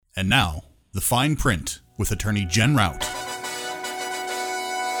And now, the fine print with attorney Jen Rout.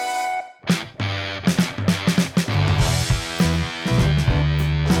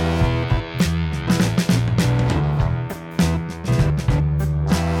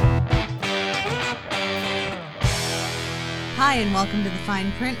 Hi, and welcome to the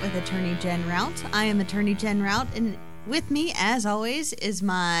fine print with attorney Jen Rout. I am attorney Jen Rout, and with me, as always, is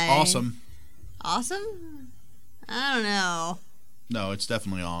my... Awesome. Awesome? I don't know. No, it's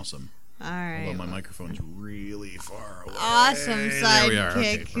definitely awesome. All right. Although my microphone's really far away. Awesome There we are.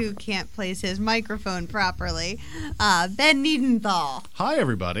 Okay, sidekick who can't place his microphone properly. Ben Niedenthal. Hi,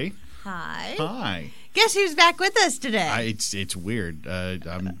 everybody. Hi. Hi. Guess who's back with us today? It's weird. I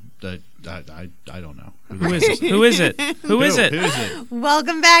don't know. Who is it? Who is it? Who is it? Who is it?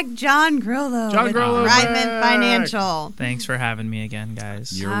 Welcome back, Jon Groleaux. Jon with Groleaux Ryman back. Financial. Thanks for having me again,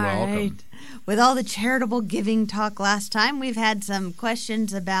 guys. You're All welcome. right. With all the charitable giving talk last time, we've had some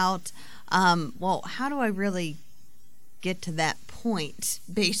questions about, how do I really get to that point,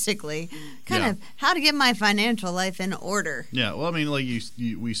 basically? Kind of how to get my financial life in order. Yeah, well, I mean, like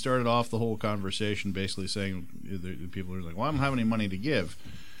we started off the whole conversation basically saying the people are like, well, I don't have any money to give.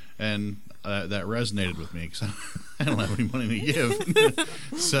 And that resonated with me because I don't have any money to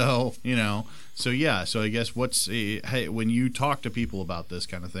give. So I guess hey, when you talk to people about this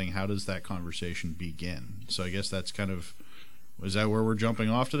kind of thing, how does that conversation begin? So I guess that's kind of, is that where we're jumping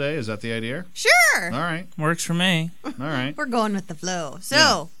off today? Is that the idea? Sure. All right. Works for me. All right. We're going with the flow.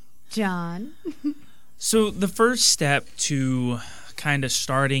 So, John. So the first step to kind of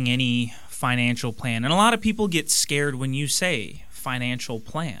starting any financial plan, and a lot of people get scared when you say financial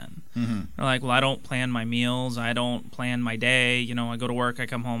plan. Mm-hmm. They're like, well, I don't plan my meals. I don't plan my day. I go to work, I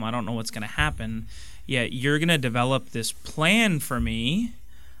come home, I don't know what's going to happen. Yet you're going to develop this plan for me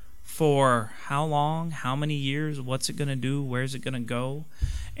for how long, how many years, what's it going to do, where's it going to go?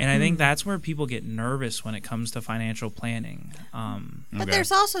 And I think that's where people get nervous when it comes to financial planning. But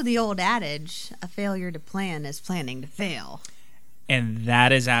there's also the old adage, a failure to plan is planning to fail. And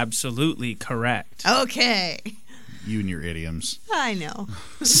that is absolutely correct. Okay. You and your idioms. I know.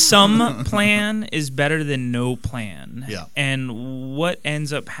 Some plan is better than no plan. Yeah. And what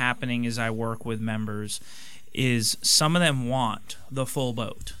ends up happening as I work with members is some of them want the full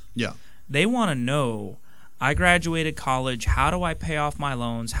boat. Yeah. They want to know, I graduated college, how do I pay off my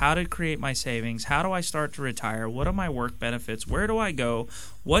loans? How to create my savings? How do I start to retire? What are my work benefits? Where do I go?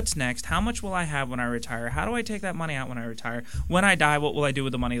 What's next? How much will I have when I retire? How do I take that money out when I retire? When I die, what will I do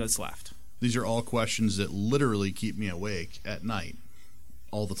with the money that's left? These are all questions that literally keep me awake at night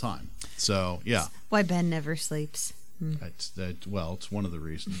all the time. So, yeah. Why Ben never sleeps. It's one of the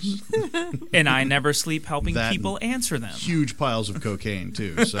reasons. And I never sleep helping That people answer them. Huge piles of cocaine,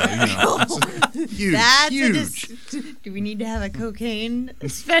 too. So, huge, That's huge. Do we need to have a cocaine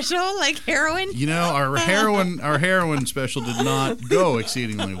special, like heroin? Our heroin special did not go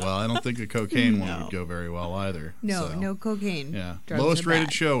exceedingly well. I don't think the cocaine one would go very well either. No cocaine. Yeah. Drugs Lowest are rated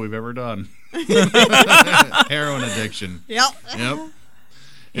bad. show we've ever done. Heroin addiction. Yep.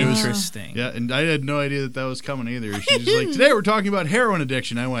 Interesting. Yeah, and I had no idea that was coming either. She's just like, today we're talking about heroin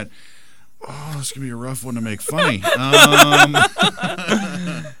addiction. I went, oh, this could be a rough one to make funny.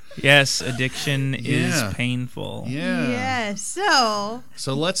 Yes, addiction is painful. Yeah. Yes. So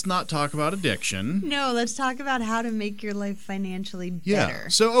let's not talk about addiction. No, let's talk about how to make your life financially Yeah. better.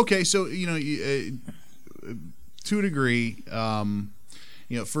 So, to a degree,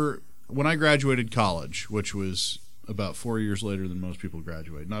 for when I graduated college, which was about 4 years later than most people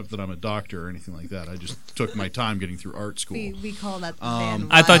graduate. Not that I'm a doctor or anything like that. I just took my time getting through art school. We call that the Van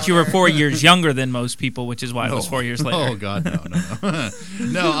I thought you were Wilder. 4 years younger than most people, which is why it was 4 years later. Oh God, no.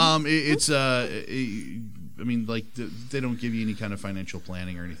 No, they don't give you any kind of financial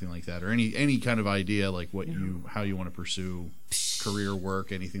planning or anything like that, or any kind of idea like how you want to pursue career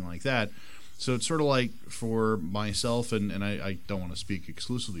work, anything like that. So it's sort of like for myself, and I don't want to speak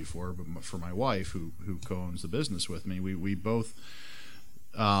exclusively for her, but for my wife, who co-owns the business with me, we both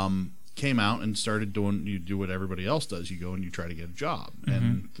came out and started you do what everybody else does. You go and you try to get a job. Mm-hmm.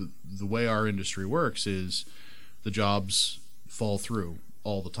 And the way our industry works is the jobs fall through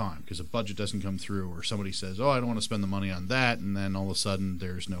all the time because a budget doesn't come through, or somebody says, oh, I don't want to spend the money on that, and then all of a sudden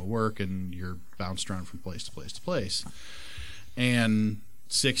there's no work and you're bounced around from place to place to place. And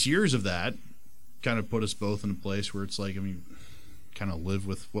 6 years of that kind of put us both in a place where it's like, kind of live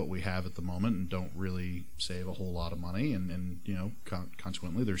with what we have at the moment and don't really save a whole lot of money, and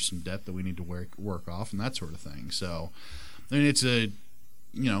consequently there's some debt that we need to work off and that sort of thing. So it's a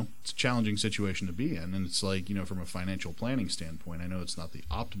challenging situation to be in, and it's like, from a financial planning standpoint, I know it's not the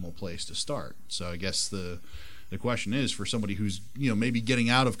optimal place to start. So I guess the The question is for somebody who's, maybe getting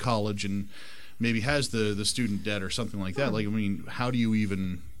out of college and maybe has the student debt or something like that. Like, I mean, how do you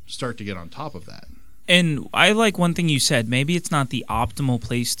even start to get on top of that? And I like one thing you said, maybe it's not the optimal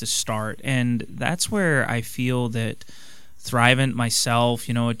place to start. And that's where I feel that Thrivent, myself,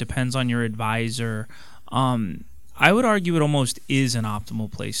 it depends on your advisor. I would argue it almost is an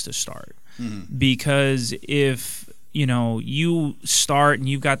optimal place to start. Because if you start and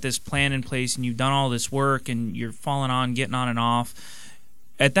you've got this plan in place and you've done all this work and you're falling on, getting on and off,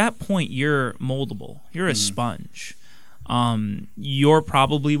 at that point you're moldable. You're a sponge. You're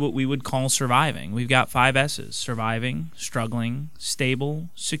probably what we would call surviving. We've got 5 S's: surviving, struggling, stable,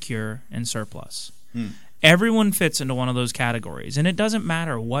 secure, and surplus. Everyone fits into one of those categories, and it doesn't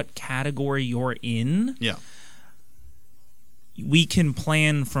matter what category you're in. Yeah. We can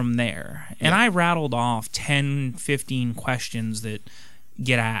plan from there. And I rattled off 10, 15 questions that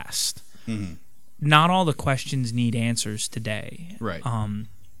get asked. Not all the questions need answers today. Right.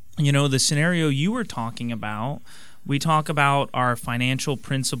 The scenario you were talking about, we talk about our financial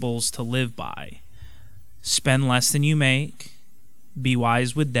principles to live by. Spend less than you make, be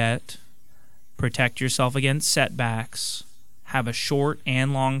wise with debt, protect yourself against setbacks, have a short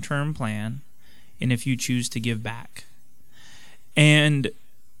and long-term plan, and if you choose to give back. And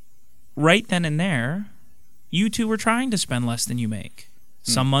right then and there, you two were trying to spend less than you make.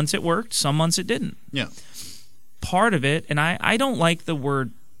 Some months it worked, some months it didn't. Yeah. Part of it, and I don't like the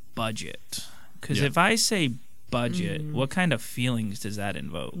word budget, because if I say budget, what kind of feelings does that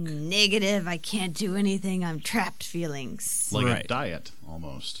invoke? Negative, I can't do anything, I'm trapped feelings. Like a diet,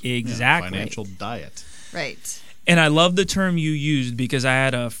 almost. Exactly. Financial diet. Right. And I love the term you used, because I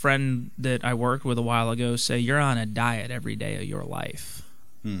had a friend that I worked with a while ago say, you're on a diet every day of your life.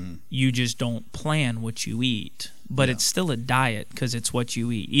 You just don't plan what you eat. But it's still a diet because it's what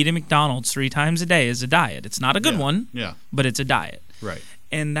you eat. Eating McDonald's 3 times a day is a diet. It's not a good one, but it's a diet. Right.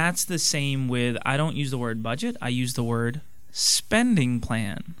 And that's the same with, I don't use the word budget, I use the word spending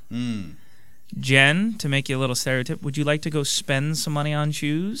plan. Jen, to make you a little stereotype, would you like to go spend some money on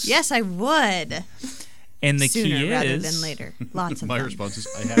shoes? Yes, I would. And the Sooner key is, rather than later. Lots of My them. response is,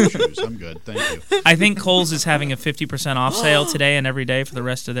 I have shoes. I'm good. Thank you. I think Kohl's is having a 50% off sale today and every day for the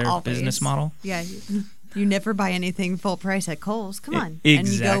rest of their Always. business model. Yeah, you never buy anything full price at Kohl's. Come on. Exactly. And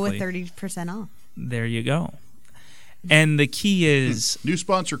you go with 30% off. There you go. And the key is, New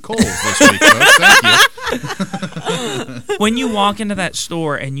sponsor Kohl's this week, folks. Thank you. when you walk into that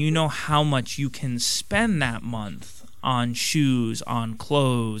store and you know how much you can spend that month on shoes, on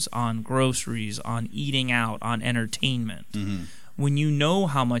clothes, on groceries, on eating out, on entertainment, when you know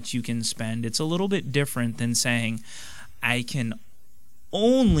how much you can spend, it's a little bit different than saying, I can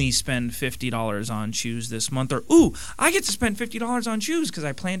only spend $50 on shoes this month, or, ooh, I get to spend $50 on shoes because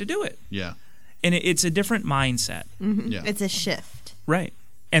I plan to do it. Yeah. And it's a different mindset. Yeah. It's a shift. Right.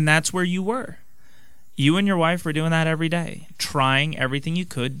 And that's where you were. You and your wife were doing that every day, trying everything you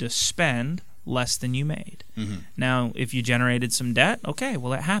could to spend less than you made. Now, if you generated some debt, okay,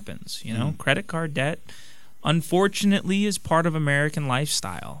 well, it happens. Credit card debt, unfortunately, is part of American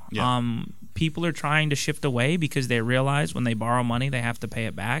lifestyle. Yeah. People are trying to shift away because they realize when they borrow money, they have to pay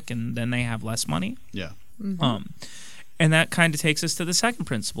it back, and then they have less money. Yeah. And that kind of takes us to the second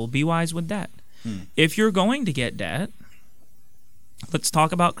principle, be wise with debt. If you're going to get debt, let's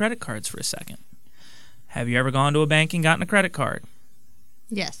talk about credit cards for a second. Have you ever gone to a bank and gotten a credit card?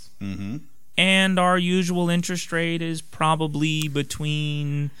 Yes. And our usual interest rate is probably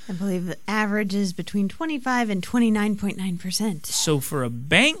between... I believe the average is between 25 and 29.9%. So for a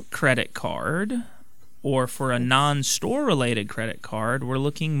bank credit card, or for a non-store related credit card, we're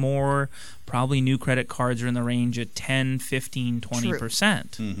looking more, probably new credit cards are in the range of 10, 15,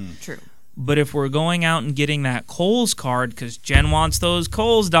 20%. True. But if we're going out and getting that Kohl's card, because Jen wants those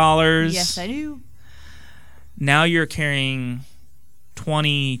Kohl's dollars. Yes, I do. Now you're carrying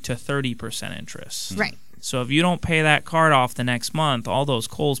 20 to 30% interest. Right. So if you don't pay that card off the next month, all those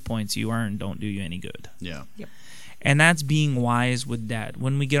Kohl's points you earn don't do you any good. Yeah. Yep. And that's being wise with debt.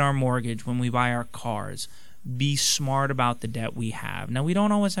 When we get our mortgage, when we buy our cars, be smart about the debt we have. Now, we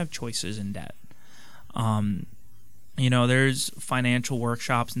don't always have choices in debt. There's financial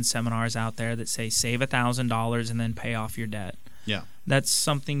workshops and seminars out there that say save $1,000 and then pay off your debt. Yeah. That's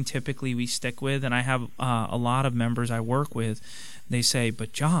something typically we stick with, and I have a lot of members I work with. They say,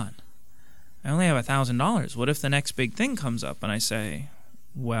 but John, I only have $1,000. What if the next big thing comes up? And I say,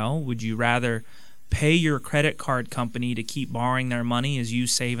 well, would you rather pay your credit card company to keep borrowing their money as you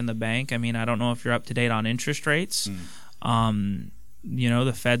save in the bank? I mean, I don't know if you're up to date on interest rates.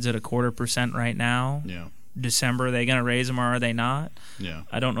 The Fed's at 0.25% right now. Yeah. December, are they going to raise them or are they not? Yeah.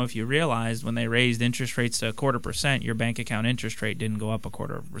 I don't know if you realized when they raised interest rates to 0.25%, your bank account interest rate didn't go up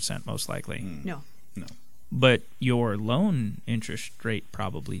 0.25% most likely. No. But your loan interest rate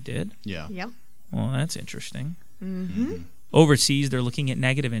probably did. Yeah. Yep. Well, that's interesting. Mm-hmm. Overseas, they're looking at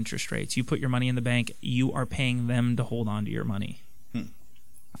negative interest rates. You put your money in the bank, you are paying them to hold on to your money.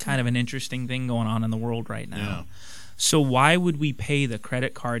 Kind of an interesting thing going on in the world right now. Yeah. So why would we pay the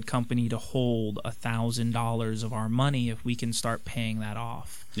credit card company to hold $1,000 of our money if we can start paying that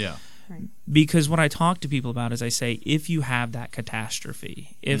off? Yeah. Right. Because what I talk to people about is I say, if you have that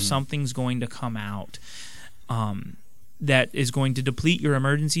catastrophe, if something's going to come out that is going to deplete your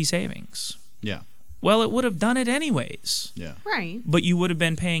emergency savings, Yeah. well, it would have done it anyways. Yeah. Right. But you would have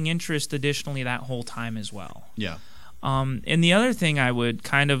been paying interest additionally that whole time as well. Yeah. And the other thing I would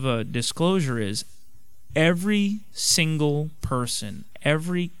kind of a disclosure is every single person,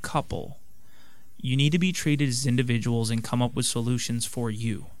 every couple, you need to be treated as individuals and come up with solutions for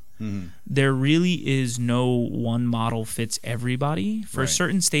you. There really is no one model fits everybody. For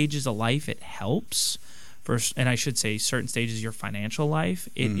certain stages of life, it helps. And I should say certain stages of your financial life,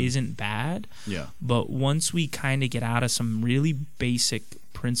 it isn't bad. Yeah. But once we kind of get out of some really basic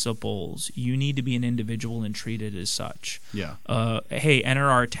principles, you need to be an individual and treated as such. Yeah. Hey, enter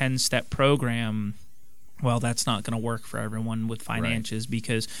our 10-step program. Well, that's not going to work for everyone with finances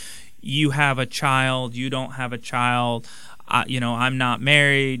because you have a child, you don't have a child, I'm not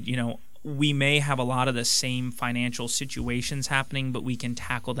married, we may have a lot of the same financial situations happening, but we can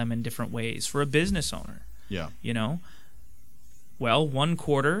tackle them in different ways. For a business owner, well, one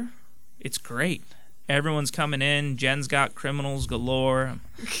quarter, it's great. Everyone's coming in. Jen's got criminals galore.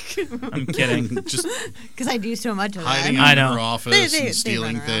 I'm kidding. Just Because I do so much of hiding that. out in her office They and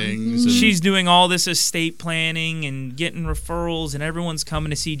stealing run around. things. And, She's doing all this estate planning and getting referrals, and everyone's coming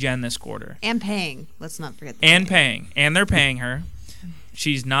to see Jen this quarter. And paying. Let's not forget that. And paying. And they're paying her.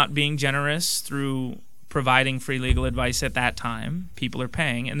 She's not being generous through providing free legal advice at that time. People are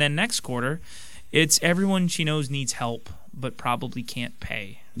paying. And then next quarter, it's everyone she knows needs help but probably can't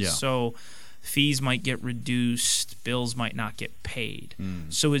pay. Yeah. So fees might get reduced, bills might not get paid.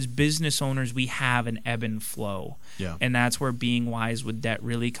 So as business owners, we have an ebb and flow. Yeah. And that's where being wise with debt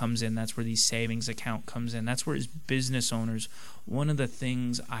really comes in. That's where these savings account comes in. That's where as business owners, one of the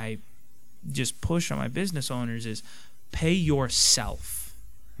things I just push on my business owners is pay yourself.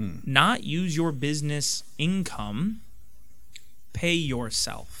 Not use your business income. Pay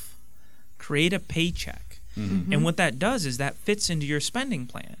yourself. Create a paycheck. And what that does is that fits into your spending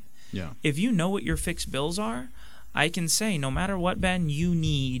plan. Yeah. If you know what your fixed bills are, I can say no matter what, Ben, you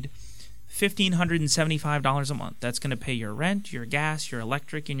need $1,575 a month. That's going to pay your rent, your gas, your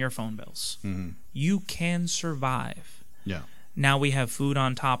electric, and your phone bills. You can survive. Yeah. Now we have food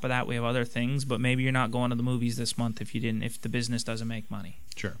on top of that. We have other things, but maybe you're not going to the movies this month if the business doesn't make money.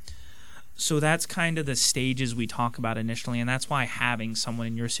 Sure. So that's kind of the stages we talk about initially, and that's why having someone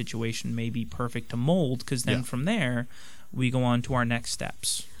in your situation may be perfect to mold, because then from there we go on to our next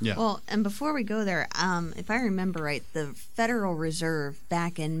steps. Yeah. Well, and before we go there, if I remember right, the Federal Reserve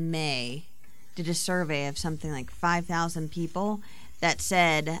back in May did a survey of something like 5,000 people that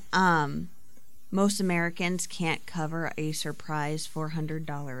said most Americans can't cover a surprise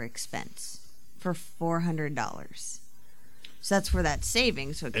 $400 expense for $400. So that's where that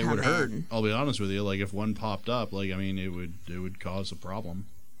savings would come in. It would hurt. I'll be honest with you. Like if one popped up, it would cause a problem.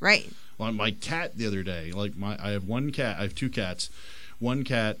 Right. Well, my cat the other day, I have one cat. I have two cats. One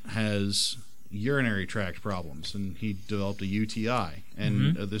cat has urinary tract problems, and he developed a UTI.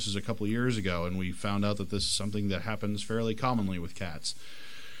 And this is a couple of years ago, and we found out that this is something that happens fairly commonly with cats.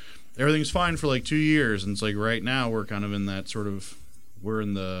 Everything's fine for 2 years, and it's right now we're kind of in that sort of, we're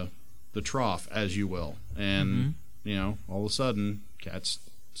in the trough, as you will. And, all of a sudden, cat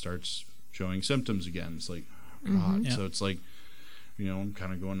starts showing symptoms again. It's like, oh, God. Yeah. So it's I'm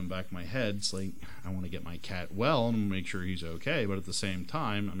kind of going in the back of my head. It's I want to get my cat well and make sure he's okay. But at the same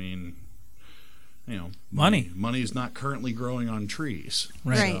time, money is not currently growing on trees.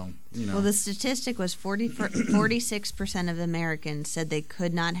 Right. So, Well, the statistic was 46% of Americans said they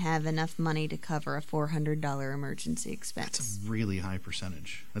could not have enough money to cover a $400 emergency expense. That's a really high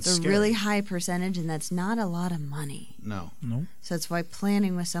percentage. That's It's a scary. really high percentage, and that's not a lot of money. No. So that's why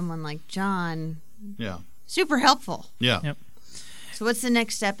planning with someone like John, Yeah. super helpful. Yeah. Yep. So what's the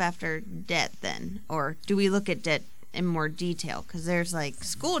next step after debt then? Or do we look at debt in more detail? Because there's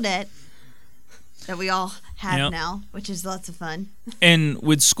school debt that we all have now, which is lots of fun. And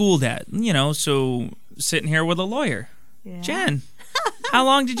with school debt, so sitting here with a lawyer. Yeah. Jen, how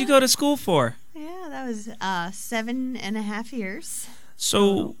long did you go to school for? Yeah, that was 7.5 years.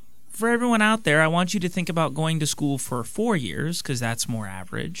 So for everyone out there, I want you to think about going to school for 4 years because that's more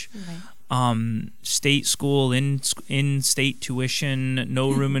average. Right. State school, in-state tuition,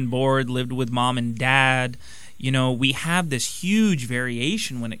 no room and board, lived with mom and dad. We have this huge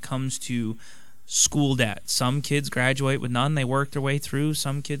variation when it comes to school debt. Some kids graduate with none. They work their way through.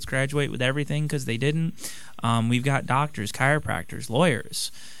 Some kids graduate with everything because they didn't. We've got doctors, chiropractors,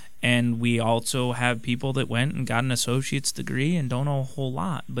 lawyers. And we also have people that went and got an associate's degree and don't know a whole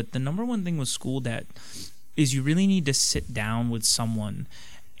lot. But the number one thing with school debt is you really need to sit down with someone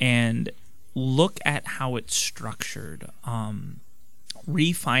and look at how it's structured.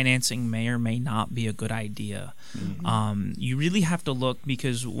 Refinancing may or may not be a good idea. Mm-hmm. You really have to look,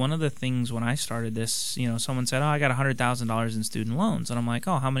 because one of the things when I started this, someone said, I got $100,000 in student loans. And I'm like,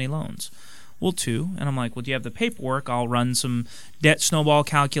 oh, how many loans? Well, 2. And I'm like, well, do you have the paperwork? I'll run some debt snowball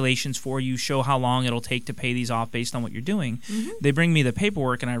calculations for you, show how long it'll take to pay these off based on what you're doing. Mm-hmm. They bring me the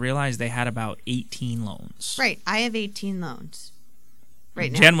paperwork, and I realized they had about 18 loans. Right. I have 18 loans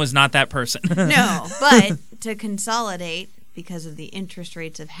right now. Jen was not that person. No, but to consolidate, because of the interest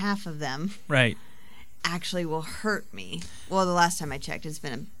rates of half of them, right, actually will hurt me. Well, the last time I checked, it's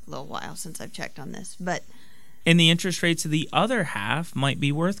been a little while since I've checked on this, but... And the interest rates of the other half might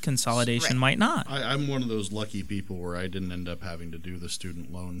be worth consolidation, might not. I'm one of those lucky people where I didn't end up having to do the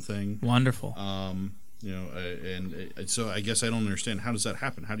student loan thing. Wonderful. So I guess I don't understand. How does that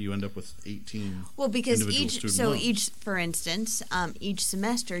happen? How do you end up with 18? Well, because loans? For instance, each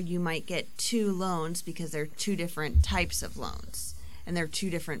semester you might get 2 loans because there are 2 different types of loans, and there are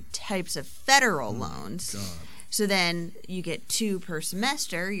 2 different types of federal loans. God. So then you get 2 per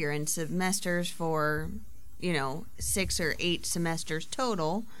semester. You're in semesters for 6 or 8 semesters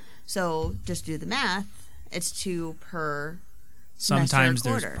total. So just do the math. It's 2 per Sometimes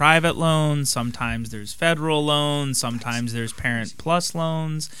there's private loans, sometimes there's federal loans, sometimes there's Parent Plus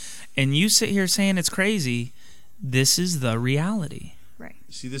loans. And you sit here saying it's crazy. This is the reality. Right.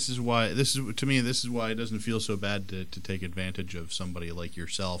 See, this is why it doesn't feel so bad to take advantage of somebody like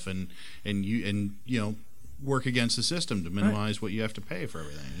yourself and work against the system to minimize what you have to pay for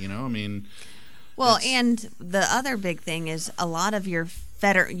everything. Well, and the other big thing is a lot of your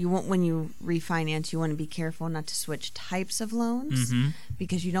when you refinance, you want to be careful not to switch types of loans, mm-hmm.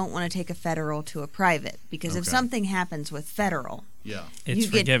 because you don't want to take a federal to a private. Because if something happens with federal, it's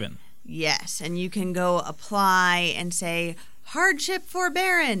forgiven. Yes, and you can go apply and say hardship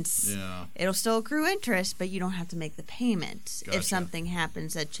forbearance. Yeah, it'll still accrue interest, but you don't have to make the payment if something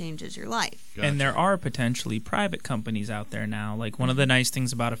happens that changes your life. Gotcha. And there are potentially private companies out there now. Like one of the nice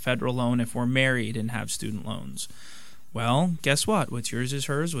things about a federal loan, if we're married and have student loans, well, guess what? What's yours is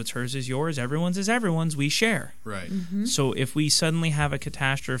hers. What's hers is yours. Everyone's is everyone's. We share. Right. Mm-hmm. So if we suddenly have a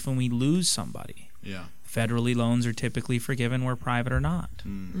catastrophe and we lose somebody, federally loans are typically forgiven where private are not.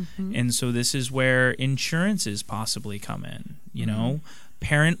 Mm-hmm. And so this is where insurances possibly come in.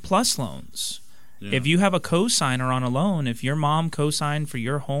 Parent Plus loans. Yeah. If you have a co-signer on a loan, if your mom co-signed for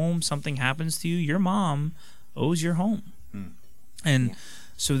your home, something happens to you, your mom owes your home. And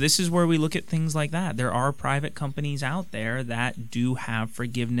so this is where we look at things like that. There are private companies out there that do have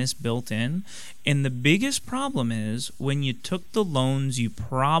forgiveness built in. And the biggest problem is when you took the loans, you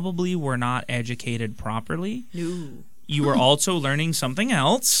probably were not educated properly. No. You were also learning something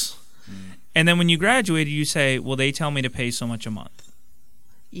else. And then when you graduated, you say, well, they tell me to pay so much a month.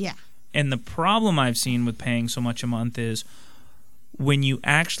 Yeah. And the problem I've seen with paying so much a month is when you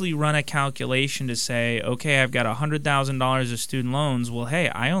actually run a calculation to say, okay, I've got $100,000 of student loans. Well, hey,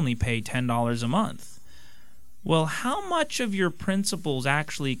 I only pay $10 a month. Well, how much of your principal's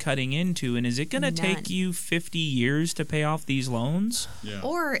actually cutting into, and is it going to take you 50 years to pay off these loans? Yeah.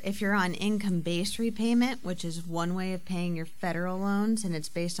 Or if you're on income-based repayment, which is one way of paying your federal loans, and it's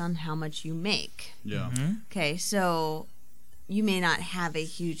based on how much you make. Yeah. Mm-hmm. Okay, so you may not have a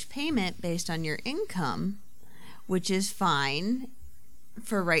huge payment based on your income, which is fine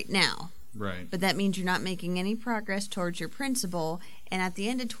for right now. Right. But that means you're not making any progress towards your principal, and at the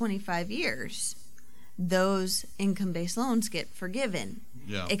end of 25 years, those income-based loans get forgiven.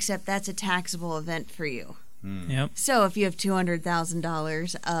 Yeah. Except that's a taxable event for you. Yep. So if you have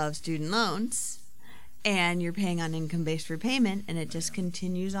 $200,000 of student loans and you're paying on income-based repayment and it just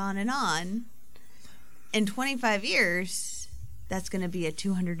continues on, in 25 years, that's going to be a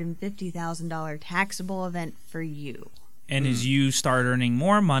 $250,000 taxable event for you. And as you start earning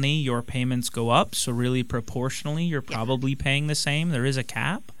more money, your payments go up. So really proportionally, you're probably paying the same. There is a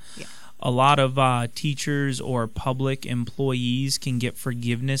cap. Yeah. A lot of teachers or public employees can get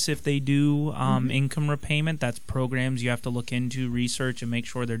forgiveness if they do income repayment. That's programs you have to look into, research, and make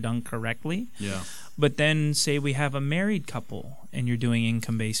sure they're done correctly. Yeah. But then say we have a married couple and you're doing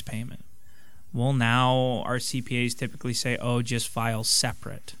income-based payment. Well, now our CPAs typically say, oh, just file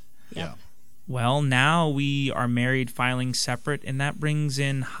separate. Yeah. Well, now we are married filing separate, and that brings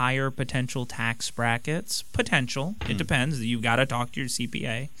in higher potential tax brackets. Potential. It depends. You've got to talk to your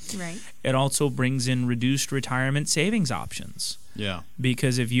CPA. Right. It also brings in reduced retirement savings options. Yeah.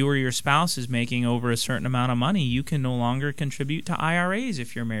 Because if you or your spouse is making over a certain amount of money, you can no longer contribute to IRAs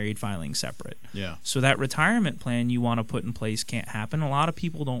if you're married filing separate. Yeah. So that retirement plan you want to put in place can't happen. A lot of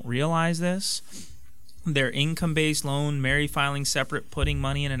people don't realize this. Their income-based loan, married filing separate, putting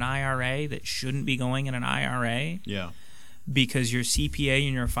money in an IRA that shouldn't be going in an IRA. Yeah. Because your CPA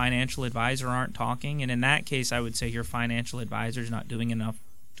and your financial advisor aren't talking. And in that case, I would say your financial advisor is not doing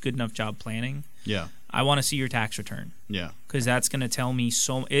good enough job planning. Yeah. I want to see your tax return. Yeah. Because that's going to tell me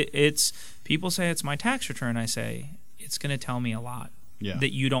it's people say it's my tax return. I say it's going to tell me a lot. Yeah.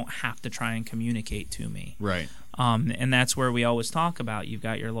 That you don't have to try and communicate to me. Right. And that's where we always talk about you've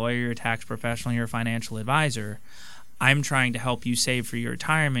got your lawyer, your tax professional, your financial advisor. I'm trying to help you save for your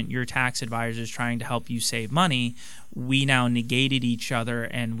retirement. Your tax advisor is trying to help you save money. We now negated each other,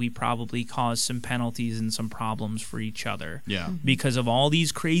 and we probably caused some penalties and some problems for each other. Yeah. Because of all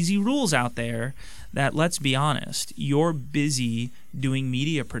these crazy rules out there that, let's be honest, you're busy doing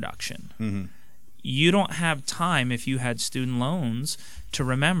media production. Mm-hmm. You don't have time, if you had student loans, to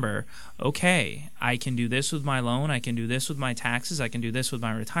remember, okay, I can do this with my loan, I can do this with my taxes, I can do this with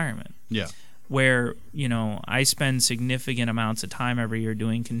my retirement. Yeah. Where, I spend significant amounts of time every year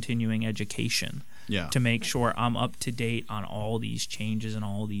doing continuing education to make sure I'm up to date on all these changes and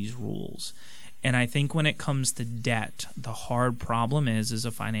all these rules. And I think when it comes to debt, the hard problem is, as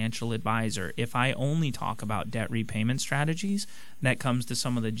a financial advisor, if I only talk about debt repayment strategies, that comes to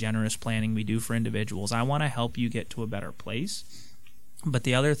some of the generous planning we do for individuals. I want to help you get to a better place. But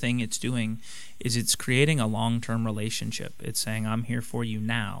the other thing it's doing is it's creating a long-term relationship. It's saying, I'm here for you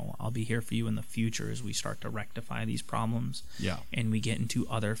now. I'll be here for you in the future as we start to rectify these problems. Yeah. And we get into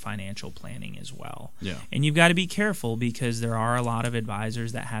other financial planning as well. Yeah. And you've got to be careful because there are a lot of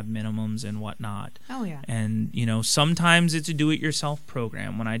advisors that have minimums and whatnot. Oh, yeah. And, sometimes it's a do-it-yourself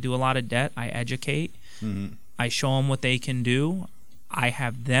program. When I do a lot of debt, I educate. Mm-hmm. I show them what they can do. I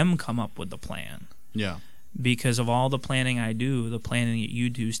have them come up with the plan. Yeah. Because of all the planning I do, the planning that you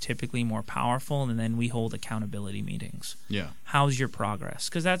do is typically more powerful, and then we hold accountability meetings. Yeah. How's your progress?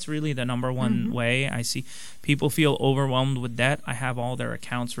 Because that's really the number one way I see people feel overwhelmed with debt. I have all their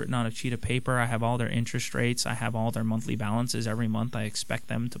accounts written on a sheet of paper. I have all their interest rates. I have all their monthly balances. Every month I expect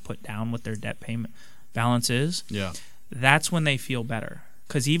them to put down what their debt payment balance is. Yeah. That's when they feel better.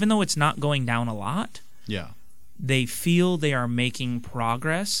 Because even though it's not going down a lot, Yeah. they feel they are making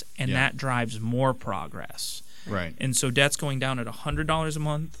progress, and that drives more progress. Right. And so debt's going down at $100 a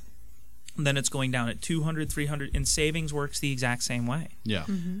month, then it's going down at $200, $300, and savings works the exact same way. Yeah.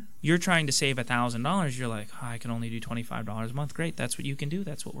 Mm-hmm. You're trying to save $1,000, you're like, I can only do $25 a month. Great, that's what you can do.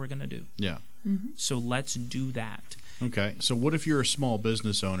 That's what we're going to do. Yeah. Mm-hmm. So let's do that. Okay. So what if you're a small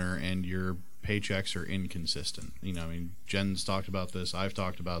business owner and your paychecks are inconsistent? Jen's talked about this. I've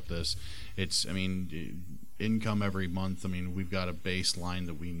talked about this. It's, income every month. We've got a baseline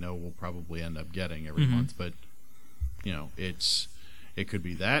that we know we'll probably end up getting every month, but it could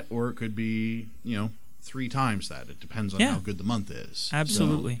be that, or it could be 3 times that. It depends on how good the month is.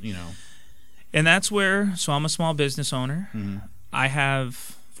 Absolutely. So, And that's where, so I'm a small business owner. Mm-hmm. I have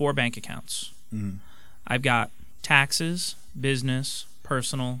 4 bank accounts. Mm-hmm. I've got taxes, business,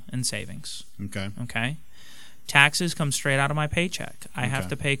 personal, and savings. Okay. Taxes come straight out of my paycheck. I have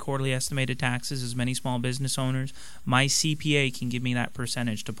to pay quarterly estimated taxes, as many small business owners. My CPA can give me that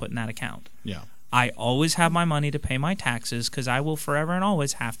percentage to put in that account. Yeah. I always have my money to pay my taxes because I will forever and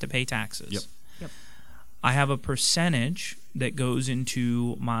always have to pay taxes. Yep. I have a percentage that goes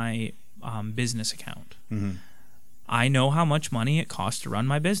into my business account. Mm-hmm. I know how much money it costs to run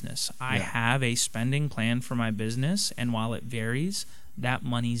my business. I have a spending plan for my business, and while it varies, that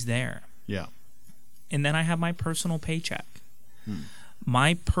money's there. Yeah. And then I have my personal paycheck.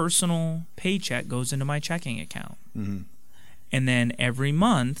 My personal paycheck goes into my checking account. Mm-hmm. And then every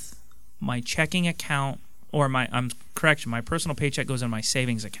month, my checking account, or my personal paycheck goes into my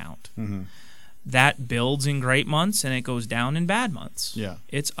savings account. Mm-hmm. That builds in great months and it goes down in bad months. Yeah.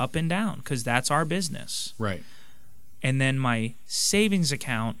 It's up and down because that's our business. Right. And then my savings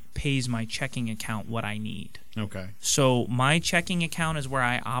account pays my checking account what I need. Okay. So my checking account is where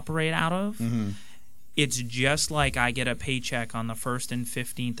I operate out of. Mm-hmm. It's just like I get a paycheck on the 1st and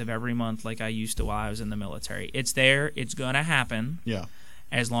 15th of every month like I used to while I was in the military. It's there. It's going to happen. Yeah.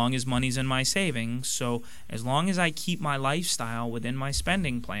 as long as money's in my savings. So as long as I keep my lifestyle within my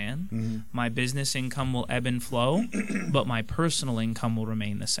spending plan, my business income will ebb and flow, but my personal income will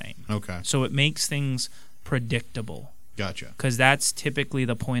remain the same. Okay. So it makes things predictable. Gotcha. Because that's typically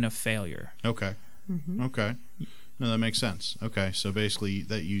the point of failure. Okay. Okay. No, that makes sense. Okay. So basically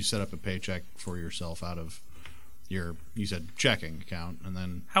that you set up a paycheck for yourself out of your, you said checking account, and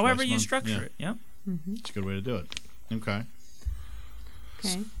then however you structure it. Yep. It's a good way to do it. Okay.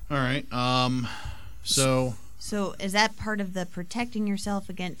 Okay. All right. So is that part of the protecting yourself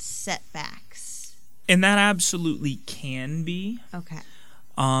against setbacks? And that absolutely can be. Okay.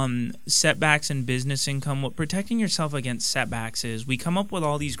 Setbacks in business income. What protecting yourself against setbacks is, we come up with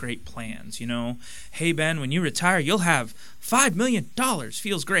all these great plans. You know, hey, Ben, when you retire, you'll have $5 million.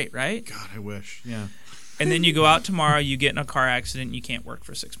 Feels great, right? God, I wish. Yeah. And then you go out tomorrow, you get in a car accident, and you can't work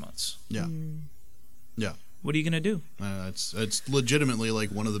for 6 months. Yeah. Yeah. What are you going to do? It's legitimately like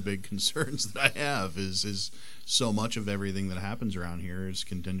one of the big concerns that I have is so much of everything that happens around here is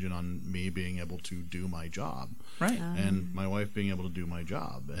contingent on me being able to do my job. Right. And my wife being able to do my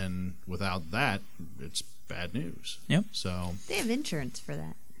job. And without that, it's bad news. Yep. So they have insurance for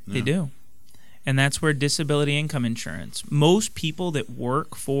that. Yeah. They do. And that's where disability income insurance. Most people that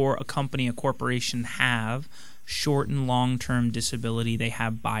work for a company, a corporation, have short and long-term disability. They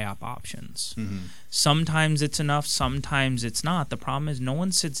have buy-up options. Sometimes it's enough, sometimes it's not. The problem is no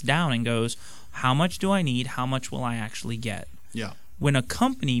one sits down and goes, how much do I need? How much will I actually get? Yeah. When a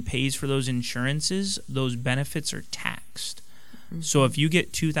company pays for those insurances, those benefits are taxed. So if you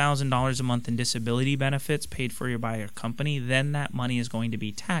get $2,000 a month in disability benefits paid for by your company, then that money is going to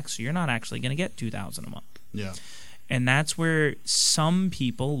be taxed. So you're not actually going to get $2,000 a month. Yeah. And that's where some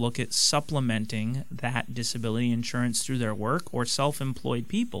people look at supplementing that disability insurance through their work, or self-employed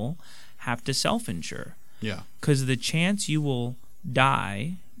people have to self-insure. Yeah. Because the chance you will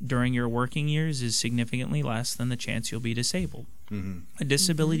die during your working years is significantly less than the chance you'll be disabled. A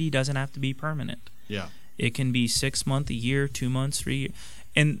disability doesn't have to be permanent. Yeah. It can be 6 months, a year, 2 months, 3 years.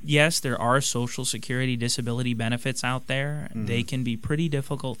 And yes, there are Social Security disability benefits out there. They can be pretty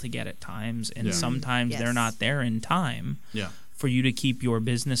difficult to get at times, and sometimes they're not there in time for you to keep your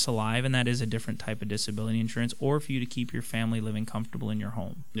business alive, and that is a different type of disability insurance, or for you to keep your family living comfortable in your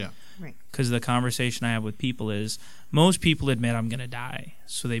home. Yeah. Right. Because the conversation I have with people is, most people admit I'm going to die,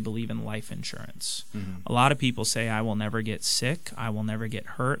 so they believe in life insurance. A lot of people say, I will never get sick, I will never get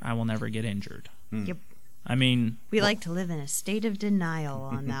hurt, I will never get injured. Yep. I mean, we like to live in a state of denial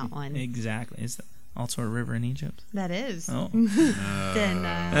on that one. Exactly. Is that also a river in Egypt? That is. Oh.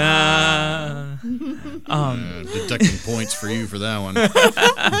 Deducting points for you for that one.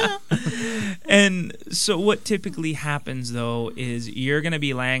 And so what typically happens, though, is you're going to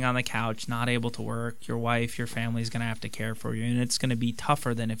be laying on the couch, not able to work. Your wife, your family is going to have to care for you, and it's going to be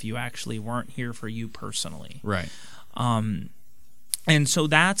tougher than if you actually weren't here for you personally. Right. And so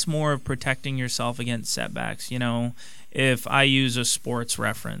that's more of protecting yourself against setbacks. You know, if I use a sports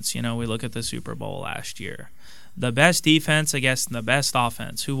reference, you know, we look at the Super Bowl last year. The best defense against the best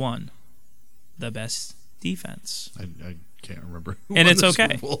offense. Who won? The best defense. I can't remember who and won it's the okay.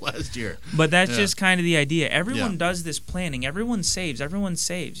 Super Bowl last year. But that's just kind of the idea. Everyone Yeah. does this planning. Everyone saves. Everyone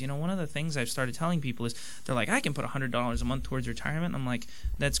saves. You know, one of the things I've started telling people is, they're like, I can put $100 a month towards retirement. I'm like,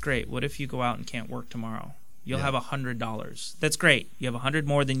 that's great. What if you go out and can't work tomorrow? You'll have $100. That's great. You have $100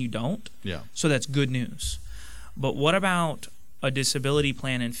 more than you don't. Yeah. So that's good news. But what about a disability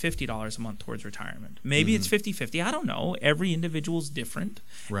plan and $50 a month towards retirement? Maybe it's 50-50. I don't know. Every individual's different.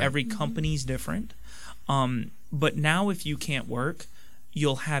 Right. Every company's different. But now if you can't work,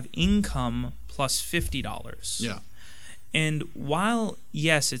 you'll have income plus $50. Yeah. And while,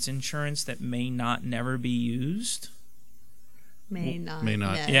 yes, it's insurance that may not never be used, May not.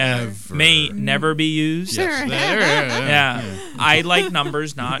 Ever. may never be used. Yes. Yeah. I like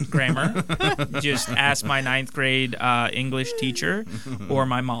numbers, not grammar. Just ask my 9th grade English teacher or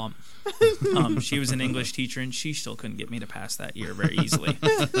my mom. She was an English teacher, and she still couldn't get me to pass that year very easily.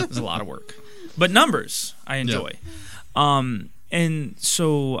 It was a lot of work. But numbers, I enjoy. And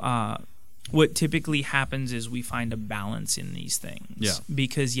so what typically happens is we find a balance in these things. Yeah.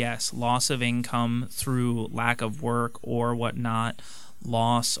 Because, yes, loss of income through lack of work or whatnot,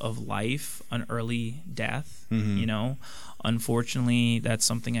 loss of life, an early death, you know. Unfortunately, that's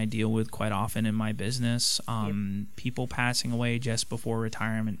something I deal with quite often in my business. People passing away just before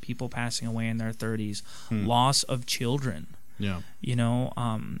retirement, people passing away in their 30s, loss of children. Yeah. You know,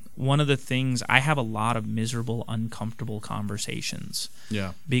 one of the things, I have a lot of miserable, uncomfortable conversations.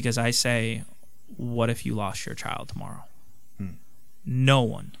 Yeah. Because I say, what if you lost your child tomorrow? No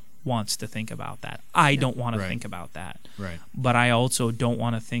one wants to think about that. I don't want to Right. think about that. Right. But I also don't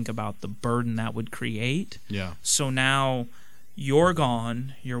want to think about the burden that would create. Yeah. So now you're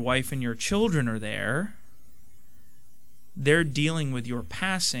gone, your wife and your children are there. They're dealing with your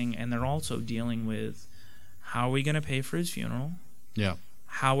passing, and they're also dealing with, how are we going to pay for his funeral? Yeah.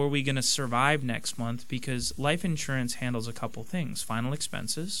 How are we going to survive next month? Because life insurance handles a couple things: final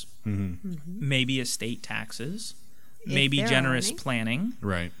expenses, Mm-hmm. maybe estate taxes, If maybe there are generous any. planning,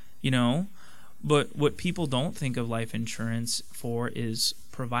 Right. you know. But what people don't think of life insurance for is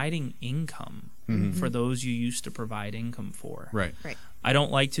providing income for those you used to provide income for. Right. Right. I don't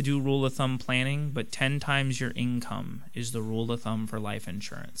like to do rule of thumb planning, but 10 times your income is the rule of thumb for life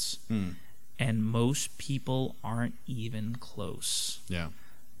insurance. Mm. And most people aren't even close. Yeah.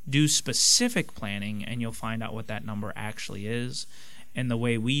 Do specific planning, and you'll find out what that number actually is. And the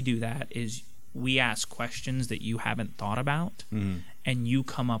way we do that is we ask questions that you haven't thought about, and you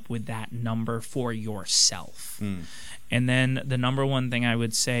come up with that number for yourself. And then the number one thing I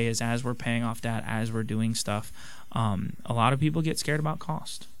would say is, as we're paying off debt, as we're doing stuff, a lot of people get scared about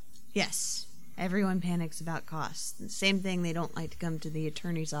cost. Yes. Everyone panics about costs. The same thing, they don't like to come to the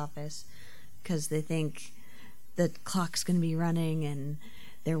attorney's office because they think the clock's going to be running, and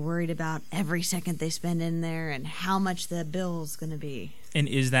they're worried about every second they spend in there and how much the bill's going to be. And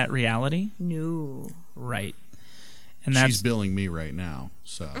is that reality? No. Right. And that's She's billing me right now,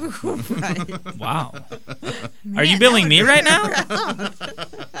 so Right. wow. Man, Are you that billing would me right now?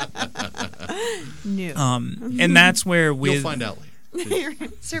 No. And that's where you'll with find out later.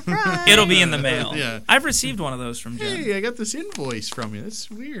 Surprise. it'll be in the mail. Yeah. I've received one of those from Jen. Hey, I got this invoice from you. That's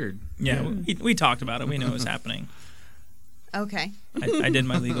weird. Yeah, we talked about it. We know what's happening. Okay. I did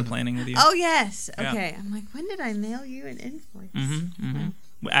my legal planning with you. Oh, yes. Yeah. Okay. I'm like, when did I mail you an invoice?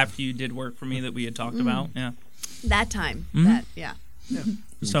 After you did work for me that we had talked about. Yeah. That time. Mm-hmm. That, yeah.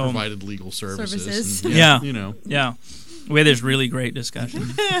 So provided legal services. And, Yeah. You know. yeah. We had this really great discussion.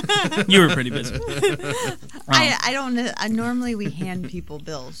 You were pretty busy. I don't know. Normally we hand people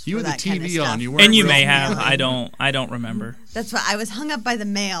bills. You for had the that kind of TV stuff. on. You weren't. And you real- may have. I don't remember. That's why I was hung up by the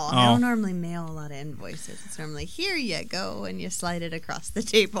mail. I Oh. don't normally mail a lot of invoices. It's normally, here you go, and you slide it across the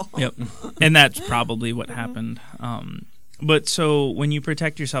table. Yep. And that's probably what happened. But so when you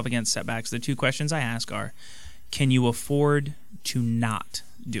protect yourself against setbacks, the two questions I ask are, can you afford to not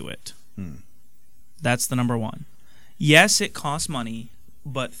do it? That's the number one. Yes, it costs money,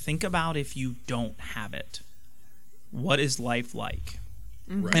 but think about if you don't have it. What is life like?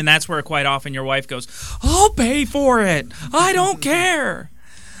 Right. And that's where quite often your wife goes, I'll pay for it. I don't care.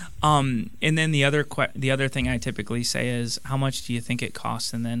 And then the other thing I typically say is, how much do you think it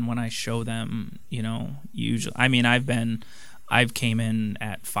costs? And then when I show them, usually, I mean, I've came in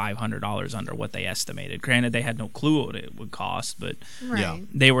at $500 under what they estimated. Granted, they had no clue what it would cost, but Right. Yeah.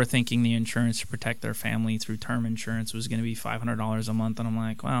 they were thinking the insurance to protect their family through term insurance was going to be $500 a month. And I'm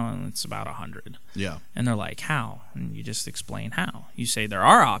like, well, it's about $100. Yeah. And they're like, how? And you just explain how. You say there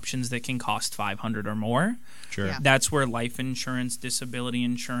are options that can cost $500 or more. Sure. Yeah. That's where life insurance, disability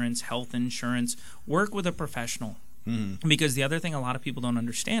insurance, health insurance, work with a professional. Because the other thing a lot of people don't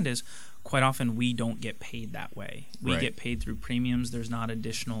understand is quite often we don't get paid that way. We Right. get paid through premiums. There's not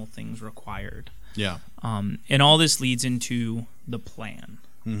additional things required. Yeah. And all this leads into the plan.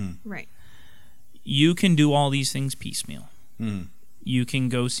 Right. You can do all these things piecemeal. Mm-hmm. You can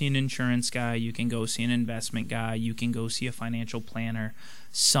go see an insurance guy. You can go see an investment guy. You can go see a financial planner.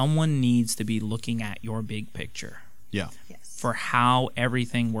 Someone needs to be looking at your big picture Yeah. Yes. for how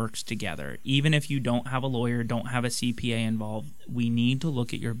everything works together. Even if you don't have a lawyer, don't have a CPA involved, we need to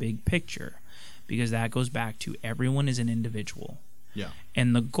look at your big picture, because that goes back to everyone is an individual. Yeah.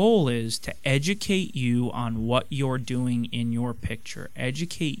 And the goal is to educate you on what you're doing in your picture,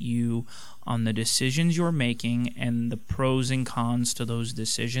 educate you on the decisions you're making and the pros and cons to those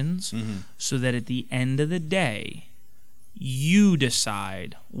decisions, so that at the end of the day, you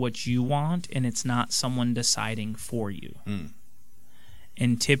decide what you want and it's not someone deciding for you.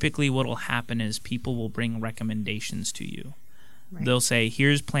 And typically what will happen is people will bring recommendations to you. Right. They'll say,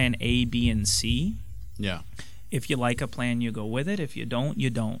 here's plan A, B, and C. Yeah. If you like a plan, you go with it. If you don't, you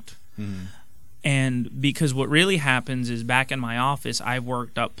don't. And because what really happens is, back in my office, I've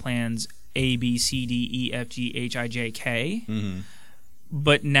worked up plans A, B, C, D, E, F, G, H, I, J, K.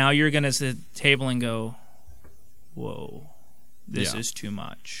 But now you're going to sit at the table and go, whoa, this Yeah. is too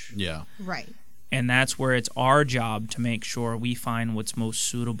much. Yeah. Right. And that's where it's our job to make sure we find what's most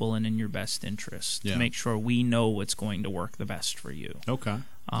suitable and in your best interest, to make sure we know what's going to work the best for you. Okay.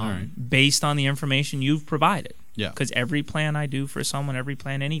 All right. Based on the information you've provided. Yeah. Because every plan I do for someone, every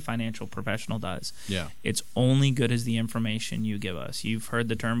plan any financial professional does, it's only good as the information you give us. You've heard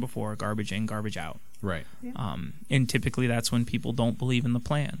the term before, garbage in, garbage out. Right. Yeah. And typically that's when people don't believe in the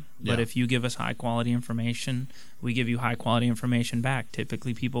plan. But if you give us high-quality information, we give you high-quality information back.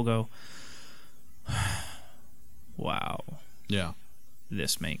 Typically people go, wow. Yeah.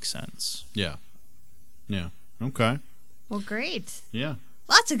 This makes sense. Yeah. Yeah. Okay. Well, great. Yeah.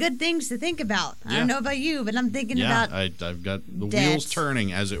 Lots of good things to think about. I don't know about you, but I'm thinking about I've got the debt. wheels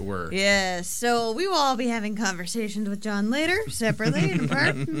turning, as it were. Yes. So we will all be having conversations with John later, separately and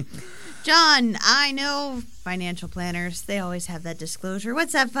apart. John, I know financial planners, they always have that disclosure.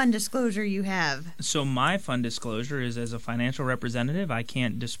 What's that fun disclosure you have? So my fun disclosure is, as a financial representative, I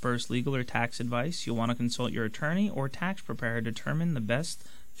can't disperse legal or tax advice. You'll want to consult your attorney or tax preparer to determine the best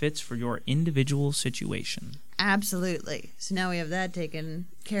fits for your individual situation. Absolutely. So now we have that taken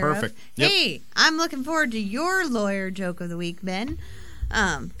care Perfect. of. Yep. Hey, I'm looking forward to your lawyer joke of the week, Ben.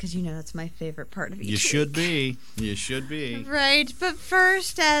 Because you know that's my favorite part of each You should be. You should be. Right. But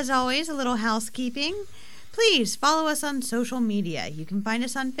first, as always, a little housekeeping. Please follow us on social media. You can find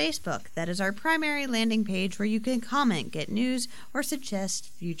us on Facebook. That is our primary landing page where you can comment, get news, or suggest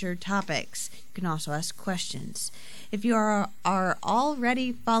future topics. You can also ask questions. If you are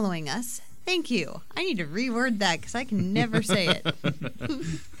already following us, thank you. I need to reword that because I can never say it.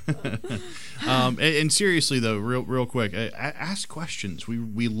 And seriously, though, real quick, ask questions.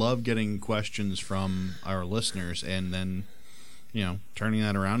 We love getting questions from our listeners, and then, turning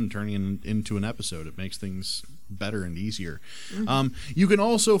that around and turning it into an episode. It makes things better and easier. Mm-hmm. You can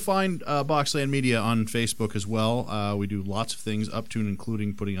also find Boxland Media on Facebook as well. We do lots of things, up to and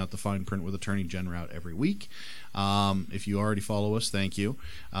including putting out the Fine Print with Attorney Jen route every week. If you already follow us, thank you.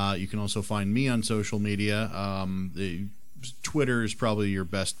 You can also find me on social media. Twitter is probably your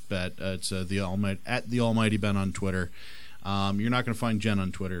best bet. It's the Almighty Ben on Twitter. You're not going to find Jen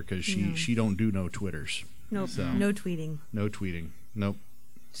on Twitter because she don't do no Twitters. Nope. So, no tweeting. No tweeting. Nope.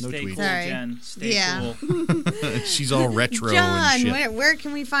 No Stay tweets. cool, Sorry. Jen. Stay cool. She's all retro John, and shit. where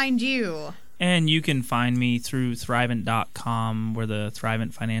can we find you? And you can find me through Thrivent.com. We're the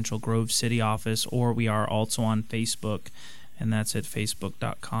Thrivent Financial Grove City office, or we are also on Facebook, and that's at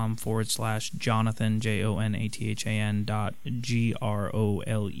facebook.com/Jonathan, JONATHAN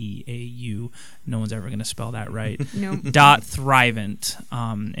 .GROLEAU. No one's ever going to spell that right. Nope. .Thrivent,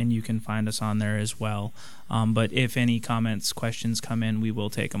 and you can find us on there as well. But if any comments, questions come in, we will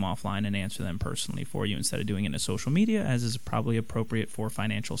take them offline and answer them personally for you instead of doing it in social media, as is probably appropriate for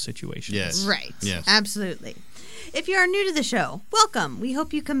financial situations. Yes. Right. Yes. Absolutely. If you are new to the show, welcome. We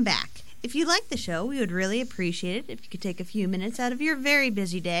hope you come back. If you like the show, we would really appreciate it if you could take a few minutes out of your very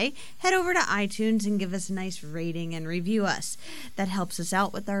busy day, head over to iTunes and give us a nice rating and review us. That helps us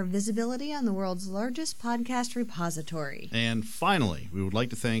out with our visibility on the world's largest podcast repository. And finally, we would like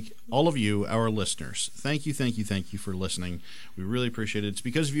to thank all of you, our listeners. Thank you for listening. We really appreciate it. It's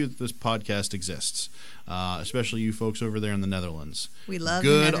because of you that this podcast exists, especially you folks over there in the Netherlands. We love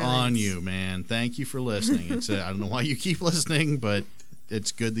Good the Netherlands. on you, man. Thank you for listening. It's I don't know why you keep listening, but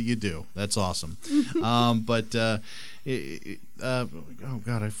it's good that you do. That's awesome. Oh God, I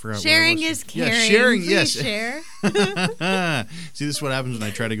forgot. Sharing is caring. Yeah, sharing. Please yes. share. See, this is what happens when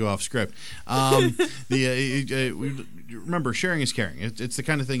I try to go off script. Remember, sharing is caring. It's the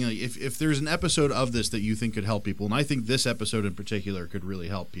kind of thing. Like, if there's an episode of this that you think could help people, and I think this episode in particular could really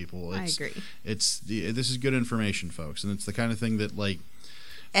help people. I agree. This is good information, folks, and it's the kind of thing that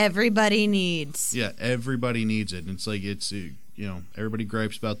everybody needs. Yeah, everybody needs it. And it's like everybody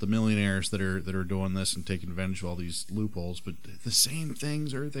gripes about the millionaires that are doing this and taking advantage of all these loopholes, but the same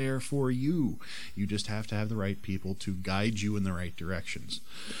things are there for you. You just have to have the right people to guide you in the right directions.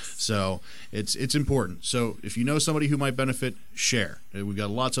 So it's important. So if you know somebody who might benefit, share. We've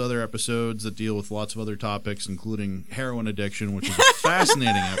got lots of other episodes that deal with lots of other topics, including heroin addiction, which is a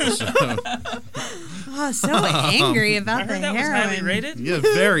fascinating episode. Oh, so angry about the that heroin. was highly rated. Yeah,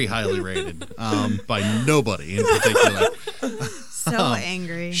 very highly rated by nobody in particular. So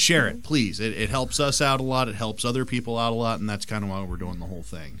angry. Share it, please. It helps us out a lot. It helps other people out a lot, and that's kind of why we're doing the whole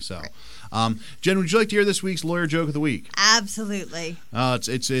thing. So, Jen, would you like to hear this week's lawyer joke of the week? Absolutely.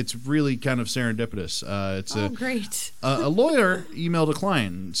 It's really kind of serendipitous. Great. A lawyer emailed a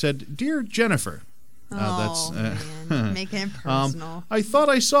client and said, "Dear Jennifer." Man, making it personal. I thought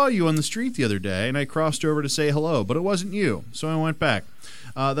I saw you on the street the other day, and I crossed over to say hello, but it wasn't you, so I went back.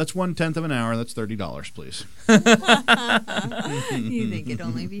 That's 1/10 of an hour. That's $30, please. You think it'd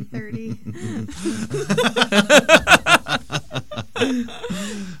only be 30?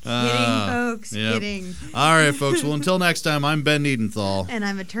 Kidding, folks. Yep. Kidding. All right, folks. Well, until next time, I'm Ben Edenthal. And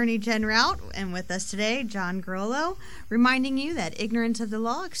I'm Attorney Jen Rout, and with us today, Jon Groleaux, reminding you that ignorance of the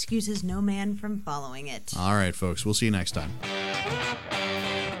law excuses no man from following it. All right, folks. We'll see you next time.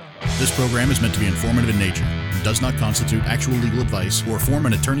 This program is meant to be informative in nature and does not constitute actual legal advice or form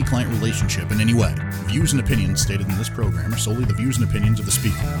an attorney-client relationship in any way. Views and opinions stated in this program are solely the views and opinions of the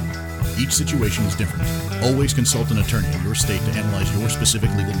speaker. Each situation is different. Always consult an attorney in your state to analyze your specific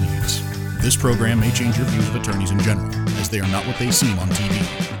legal needs. This program may change your views of attorneys in general, as they are not what they seem on TV.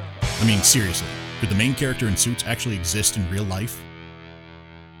 I mean, seriously, could the main character in Suits actually exist in real life?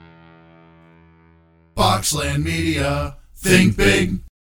 Boxland Media. Think big.